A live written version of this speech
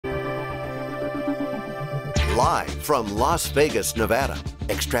Live from Las Vegas, Nevada,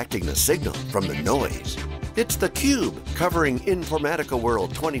 extracting the signal from the noise. It's theCUBE, covering Informatica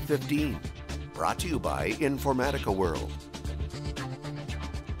World 2015. Brought to you by Informatica World.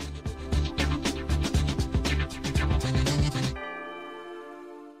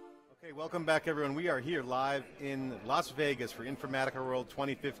 Okay, welcome back everyone. We are here live in Las Vegas for Informatica World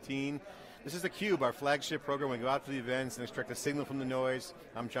 2015. This is theCUBE, our flagship program. We go out to the events and extract the signal from the noise.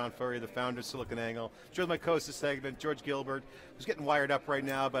 I'm John Furrier, the founder of SiliconANGLE. Joined my co-host this segment, George Gilbert, who's getting wired up right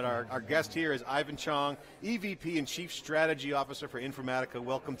now, but our guest here is Ivan Chong, EVP and Chief Strategy Officer for Informatica.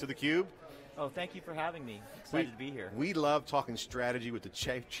 Welcome to theCUBE. Oh, thank you for having me. Excited to be here. We love talking strategy with the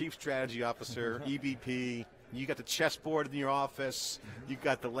Chief Strategy Officer, EVP. You got the chessboard in your office, you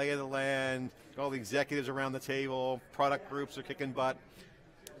got the lay of the land, all the executives around the table, product groups are kicking butt.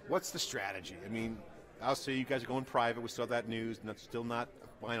 What's the strategy? I mean, I'll say you guys are going private. We saw that news, and that's still not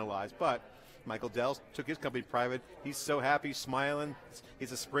finalized. But Michael Dell took his company private. He's so happy, smiling.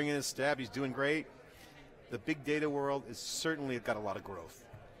 He's a spring in his step. He's doing great. The big data world is certainly got a lot of growth.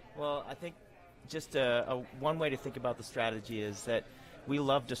 Well, I think just one way to think about the strategy is that we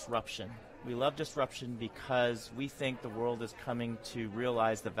love disruption. We love disruption because we think the world is coming to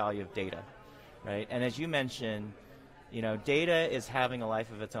realize the value of data, right? And as you mentioned, you know, data is having a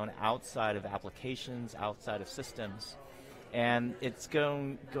life of its own outside of applications, outside of systems. And it's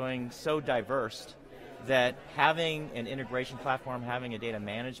going so diverse that having an integration platform, having a data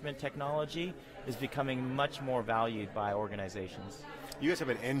management technology is becoming much more valued by organizations. You guys have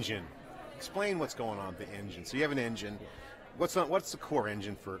an engine. Explain what's going on with the engine. So you have an engine. Yeah. What's the core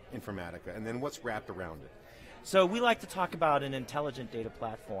engine for Informatica, and then what's wrapped around it? So we like to talk about an intelligent data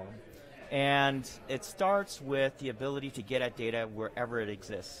platform. And it starts with the ability to get at data wherever it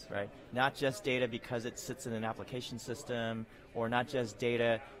exists, right? Not just data because it sits in an application system, or not just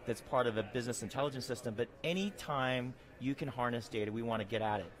data that's part of a business intelligence system, but any time you can harness data, we want to get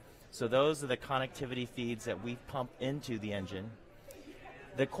at it. So those are the connectivity feeds that we pump into the engine.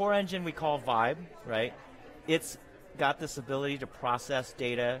 The core engine we call Vibe, right? It's got this ability to process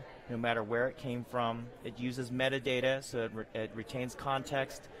data no matter where it came from. It uses metadata, so it retains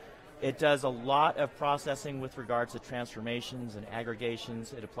context. It does a lot of processing with regards to transformations and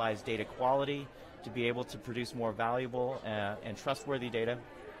aggregations. It applies data quality to be able to produce more valuable and trustworthy data.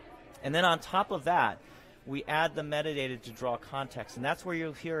 And then on top of that, we add the metadata to draw context. And that's where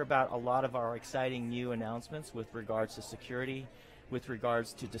you'll hear about a lot of our exciting new announcements with regards to security, with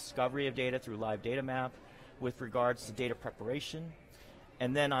regards to discovery of data through live data map, with regards to data preparation.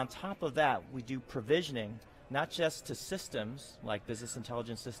 And then on top of that, we do provisioning, not just to systems like business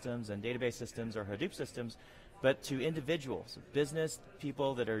intelligence systems and database systems or Hadoop systems, but to individuals, business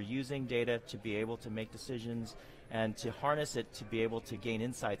people that are using data to be able to make decisions and to harness it to be able to gain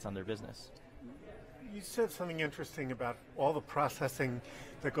insights on their business. You said something interesting about all the processing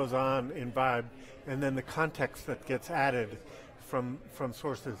that goes on in Vibe and then the context that gets added from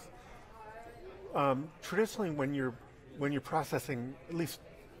sources. Traditionally, when you're processing, at least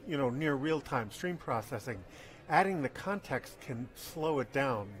near real-time stream processing, adding the context can slow it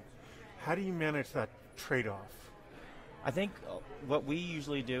down. How do you manage that trade-off? I think what we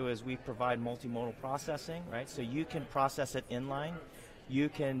usually do is we provide multimodal processing, right? So you can process it inline, you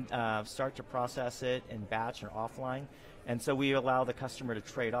can start to process it in batch or offline, and so we allow the customer to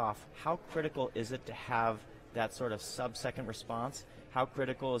trade off. How critical is it to have that sort of sub-second response? How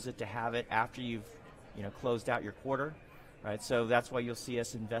critical is it to have it after you've closed out your quarter? Right, so that's why you'll see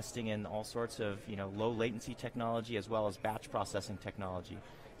us investing in all sorts of low latency technology as well as batch processing technology.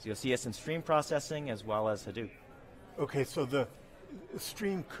 So you'll see us in stream processing as well as Hadoop. Okay, so the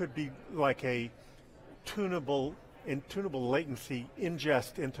stream could be like a tunable latency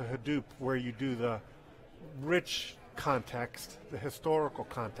ingest into Hadoop where you do the rich context, the historical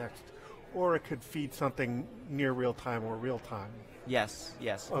context, or it could feed something near real time or real time. Yes,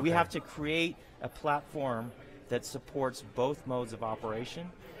 yes. Okay. We have to create a platform that supports both modes of operation,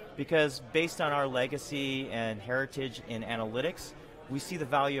 because based on our legacy and heritage in analytics, we see the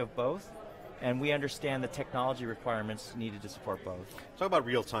value of both, and we understand the technology requirements needed to support both. Talk about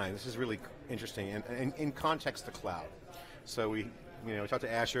real time. This is really interesting, and in context to cloud. So we talked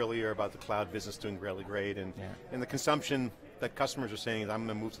to Ash earlier about the cloud business doing really great, and the consumption that customers are saying is I'm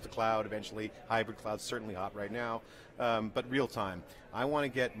going to move to the cloud eventually. Hybrid cloud's certainly hot right now, but real time. I want to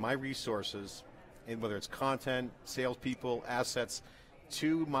get my resources, whether it's content, salespeople, assets,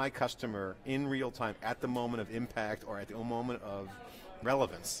 to my customer in real time at the moment of impact or at the moment of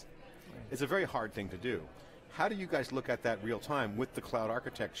relevance. It's a very hard thing to do. How do you guys look at that real time with the cloud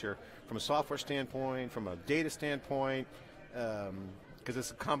architecture from a software standpoint, from a data standpoint? because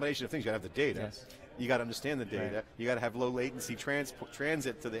it's a combination of things. You got to have the data. Yes. You got to understand the data. Right. You got to have low latency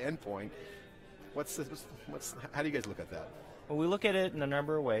transit to the endpoint. How do you guys look at that? Well, we look at it in a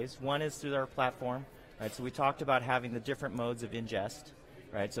number of ways. One is through our platform, right? So we talked about having the different modes of ingest,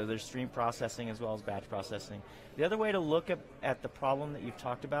 right? So there's stream processing as well as batch processing. The other way to look at the problem that you've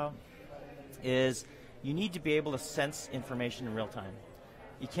talked about is you need to be able to sense information in real time.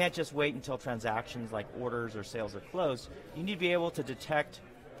 You can't just wait until transactions like orders or sales are closed. You need to be able to detect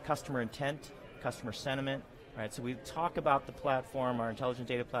customer intent, customer sentiment, right? So we talk about the platform, our intelligent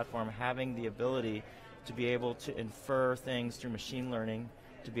data platform, having the ability to be able to infer things through machine learning,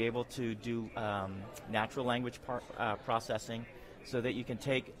 to be able to do natural language processing, so that you can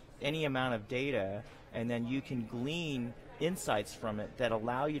take any amount of data and then you can glean insights from it that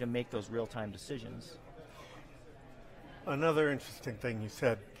allow you to make those real-time decisions. Another interesting thing you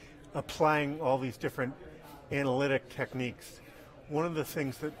said, applying all these different analytic techniques. One of the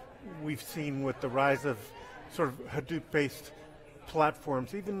things that we've seen with the rise of sort of Hadoop-based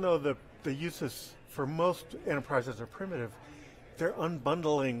platforms, even though the uses for most enterprises are primitive, they're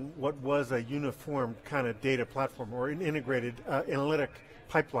unbundling what was a uniform kind of data platform or an integrated analytic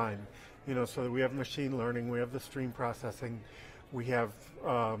pipeline. You know, so that we have machine learning, we have the stream processing, we have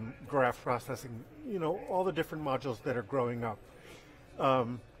graph processing, you know, all the different modules that are growing up.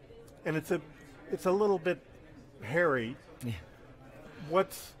 And it's a little bit hairy. Yeah.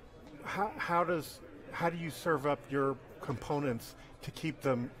 How do you serve up your components to keep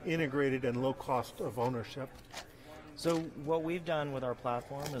them integrated and low cost of ownership? So what we've done with our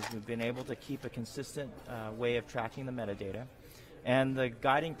platform is we've been able to keep a consistent way of tracking the metadata. And the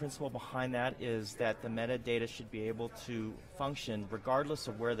guiding principle behind that is that the metadata should be able to function regardless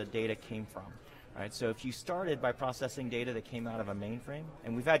of where the data came from. Right? So if you started by processing data that came out of a mainframe,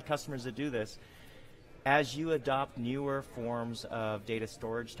 and we've had customers that do this, as you adopt newer forms of data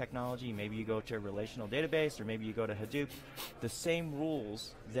storage technology, maybe you go to a relational database or maybe you go to Hadoop, the same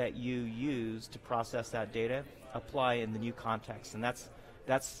rules that you use to process that data apply in the new context. And that's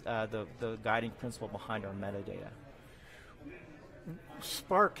the guiding principle behind our metadata.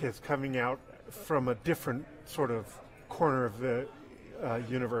 Spark is coming out from a different sort of corner of the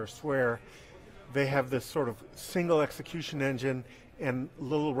universe where they have this sort of single execution engine and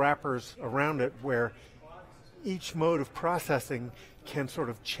little wrappers around it where each mode of processing can sort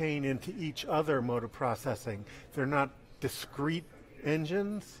of chain into each other mode of processing. They're not discrete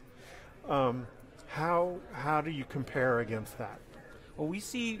engines. How do you compare against that? Well, we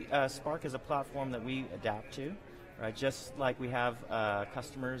see Spark as a platform that we adapt to. Right, just like we have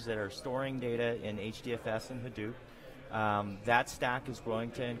customers that are storing data in HDFS and Hadoop, that stack is going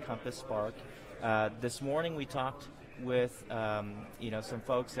to encompass Spark. This morning we talked with some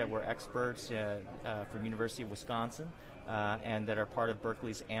folks that were experts from University of Wisconsin and that are part of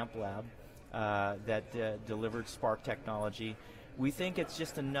Berkeley's AMP lab that delivered Spark technology. We think it's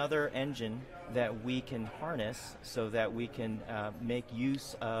just another engine that we can harness so that we can make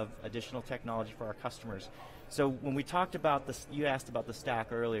use of additional technology for our customers. So when we talked about this, you asked about the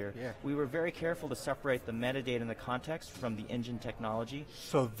stack earlier, yeah. We were very careful to separate the metadata and the context from the engine technology.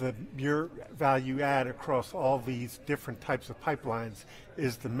 So your value add across all these different types of pipelines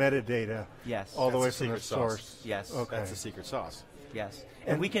is the metadata, yes. All the way from the source. Yes. Okay. That's the secret sauce. Yes.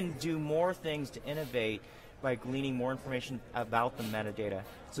 And we can do more things to innovate by gleaning more information about the metadata.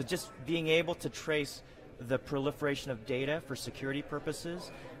 So just being able to trace the proliferation of data for security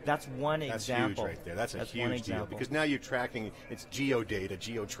purposes, that's one example. That's huge right there. That's a huge deal. Because now you're tracking, it's geodata,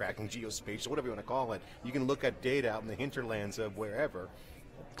 geo-tracking, geospatial, whatever you want to call it. You can look at data out in the hinterlands of wherever,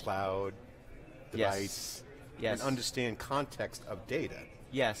 cloud, device, yes. And understand context of data.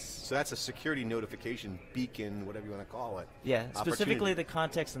 Yes. So that's a security notification beacon, whatever you want to call it. Yeah, specifically the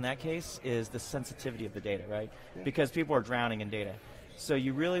context in that case is the sensitivity of the data, right? Yeah. Because people are drowning in data. So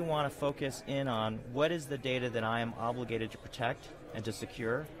you really want to focus in on what is the data that I am obligated to protect and to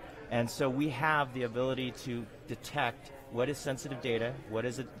secure. And so we have the ability to detect what is sensitive data, what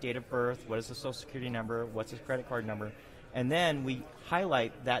is a date of birth, what is a social security number, what's a credit card number, and then we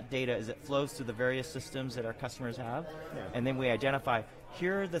highlight that data as it flows through the various systems that our customers have, and then we identify,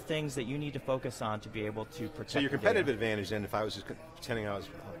 here are the things that you need to focus on to be able to protect. So your competitive advantage then, if I was just pretending I was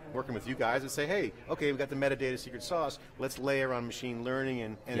working with you guys, and say, hey, okay, we've got the metadata secret sauce, let's layer on machine learning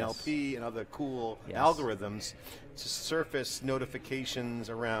and NLP and other cool algorithms to surface notifications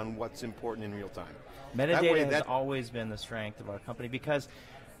around what's important in real time. Metadata has always been the strength of our company because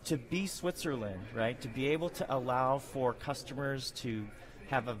to be Switzerland, right, to be able to allow for customers to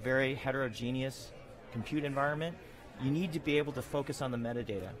have a very heterogeneous compute environment, you need to be able to focus on the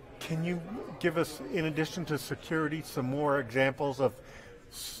metadata. Can you give us, in addition to security, some more examples of,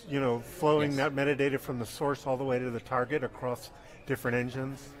 flowing that metadata from the source all the way to the target across different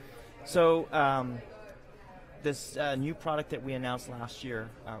engines? So this new product that we announced last year,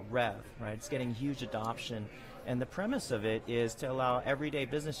 Rev, right? It's getting huge adoption, and the premise of it is to allow everyday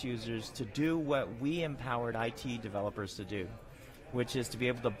business users to do what we empowered IT developers to do, which is to be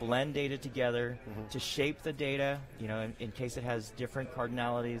able to blend data together, to shape the data, in case it has different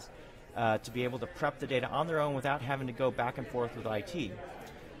cardinalities, to be able to prep the data on their own without having to go back and forth with IT.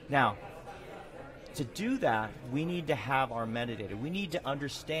 Now, to do that, we need to have our metadata. We need to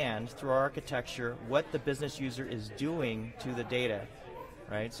understand through our architecture what the business user is doing to the data,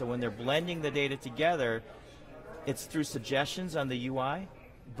 right? So when they're blending the data together, it's through suggestions on the UI,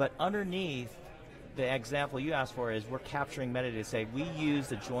 but underneath, the example you asked for is we're capturing metadata. Say we use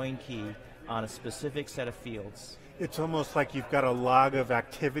the join key on a specific set of fields. It's almost like you've got a log of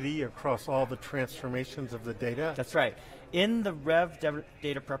activity across all the transformations of the data. That's right. In the Rev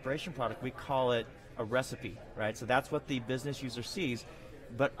data preparation product, we call it a recipe, right? So that's what the business user sees,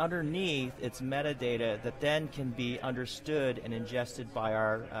 but underneath it's metadata that then can be understood and ingested by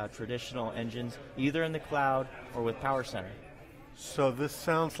our traditional engines, either in the cloud or with PowerCenter. So this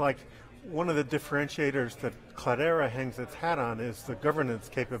sounds like one of the differentiators that Cloudera hangs its hat on is the governance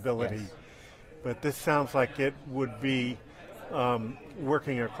capability. Yes. But this sounds like it would be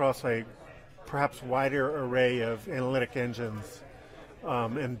working across a perhaps wider array of analytic engines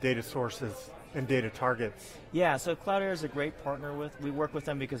and data sources and data targets. Yeah, so Cloudera is a great partner we work with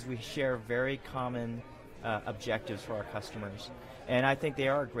them because we share very common objectives for our customers. And I think they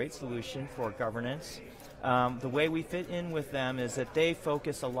are a great solution for governance. The way we fit in with them is that they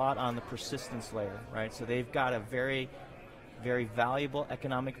focus a lot on the persistence layer, right? So they've got a very, very valuable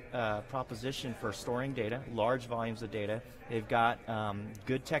economic proposition for storing data, large volumes of data. They've got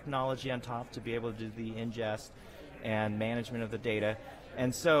good technology on top to be able to do the ingest and management of the data.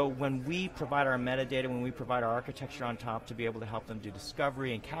 And so when we provide our metadata, when we provide our architecture on top to be able to help them do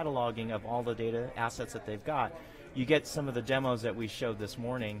discovery and cataloging of all the data assets that they've got, you get some of the demos that we showed this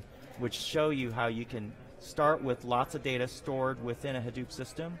morning, which show you how you can start with lots of data stored within a Hadoop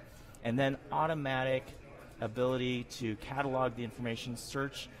system, and then automatic ability to catalog the information,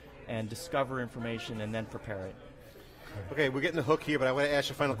 search and discover information, and then prepare it. Okay, we're getting the hook here, but I want to ask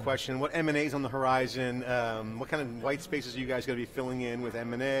you a final question. What M&A is on the horizon? What kind of white spaces are you guys going to be filling in with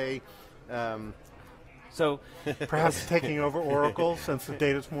M&A? So perhaps taking over Oracle, since the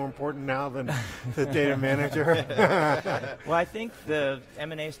data is more important now than the data manager. Well, I think the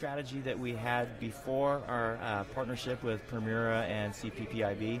M&A strategy that we had before our partnership with Permira and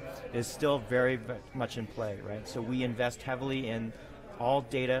CPPIB is still very much in play, right? So we invest heavily in all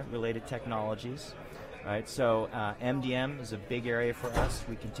data-related technologies. Right, so MDM is a big area for us.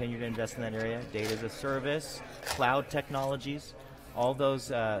 We continue to invest in that area. Data as a service, cloud technologies, all those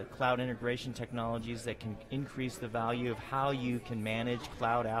cloud integration technologies that can increase the value of how you can manage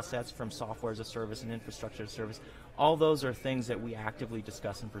cloud assets from software as a service and infrastructure as a service. All those are things that we actively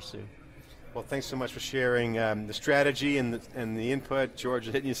discuss and pursue. Well, thanks so much for sharing the strategy and the input. George,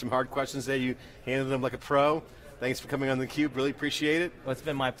 hitting you some hard questions there. You handled them like a pro. Thanks for coming on theCUBE, really appreciate it. Well, it's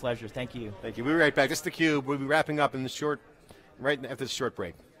been my pleasure, thank you. Thank you, we'll be right back. This is theCUBE, we'll be wrapping up in the right after this short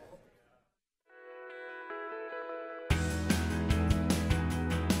break.